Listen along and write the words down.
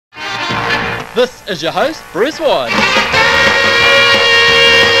This is your host, Bruce Ward,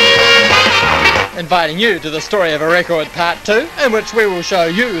 inviting you to the Story of a Record Part 2, in which we will show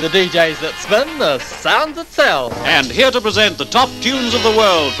you the DJs that spin the sounds that sell. And here to present the top tunes of the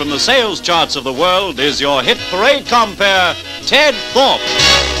world from the sales charts of the world is your hit parade compere, Ted Thorpe.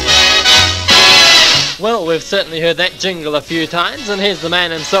 Well, we've certainly heard that jingle a few times, and here's the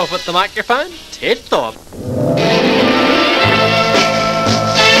man himself at the microphone, Ted Thorpe.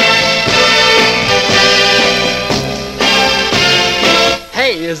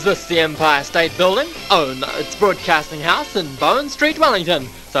 Hey, is this the Empire State Building? Oh no, it's Broadcasting House in Bowen Street, Wellington.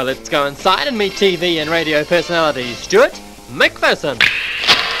 So let's go inside and meet TV and radio personality Stuart McPherson.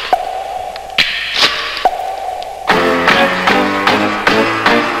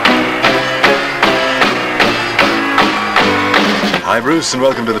 Hi Bruce, and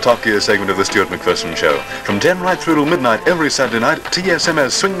welcome to the Top Gear segment of the Stuart McPherson Show. From 10 right through till midnight every Saturday night,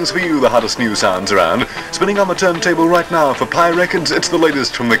 TSMS swings for you the hottest new sounds around. Spinning on the turntable right now for Pi Records, it's the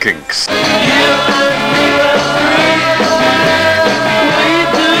latest from the Kinks.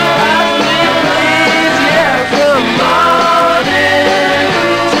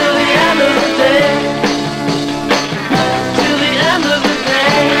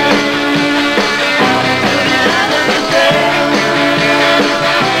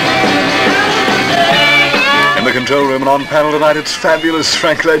 Control room, and on panel tonight it's fabulous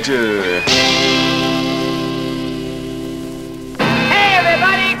Frank Ledger. Hey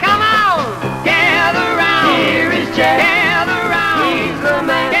everybody, come on! Gather round! Here is Jack! Gather round! He's the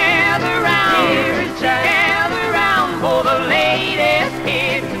man! Gather round! Here is Jack! Gather round for the latest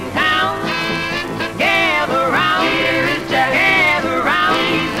hits in town! Gather round! Here is Jack! Gather round!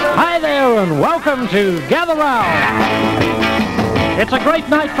 He's the man! Hi there and welcome to Gather Round! It's a great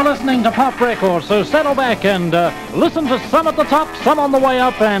night for listening to pop records, so settle back and listen to some at the top, some on the way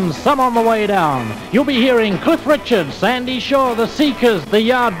up, and some on the way down. You'll be hearing Cliff Richard, Sandy Shaw, the Seekers, the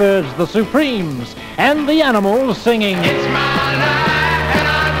Yardbirds, the Supremes, and the Animals singing It's My Life and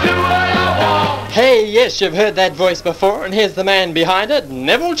I Do What I Want. Hey, yes, you've heard that voice before, and here's the man behind it,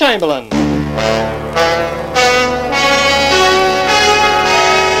 Neville Chamberlain.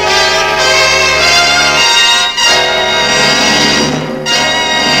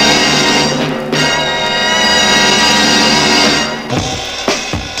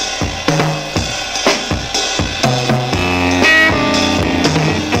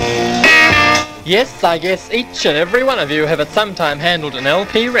 Yes, I guess each and every one of you have at some time handled an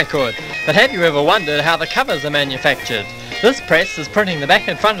LP record, but have you ever wondered how the covers are manufactured? This press is printing the back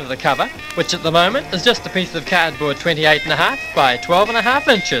and front of the cover, which at the moment is just a piece of cardboard 28.5 by 12.5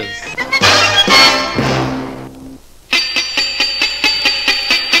 inches.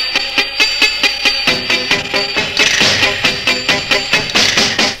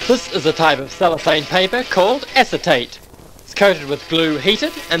 This is a type of cellophane paper called acetate. It's coated with glue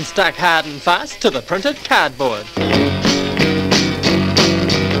heated and stuck hard and fast to the printed cardboard.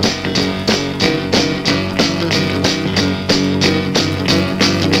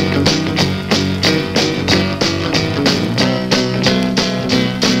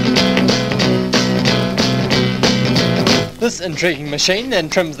 This intriguing machine then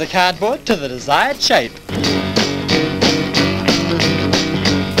trims the cardboard to the desired shape.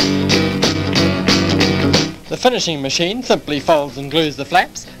 The finishing machine simply folds and glues the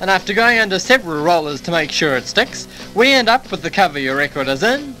flaps, and after going under several rollers to make sure it sticks, we end up with the cover your record is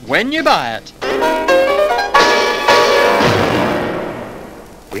in when you buy it.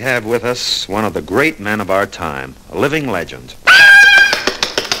 We have with us one of the great men of our time, a living legend.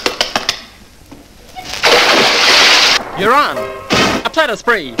 You're on a platter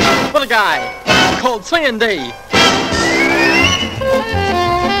spree with a guy called Swingin' D.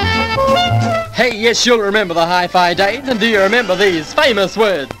 Hey, yes, you'll remember the hi-fi days, and do you remember these famous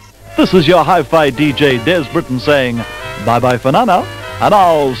words? This is your hi-fi DJ Des Britton saying bye-bye for now, and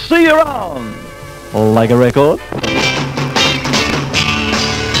I'll see you around. Like a record.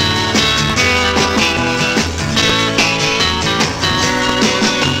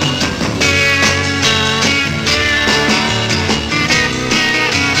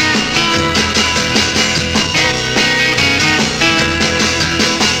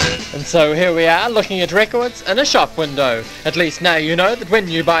 So here we are, looking at records in a shop window. At least now you know that when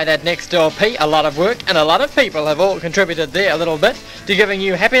you buy that next LP, a lot of work and a lot of people have all contributed their little bit to giving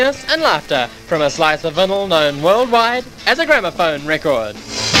you happiness and laughter from a slice of vinyl known worldwide as a gramophone record.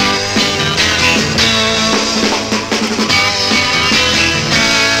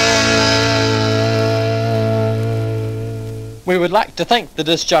 We would like to thank the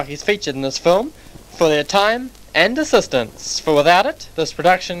disc jockeys featured in this film for their time and assistance, for without it, this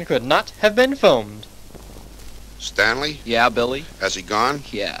production could not have been filmed. Stanley? Yeah, Billy? Has he gone?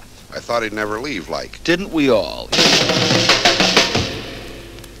 Yeah. I thought he'd never leave, like. Didn't we all?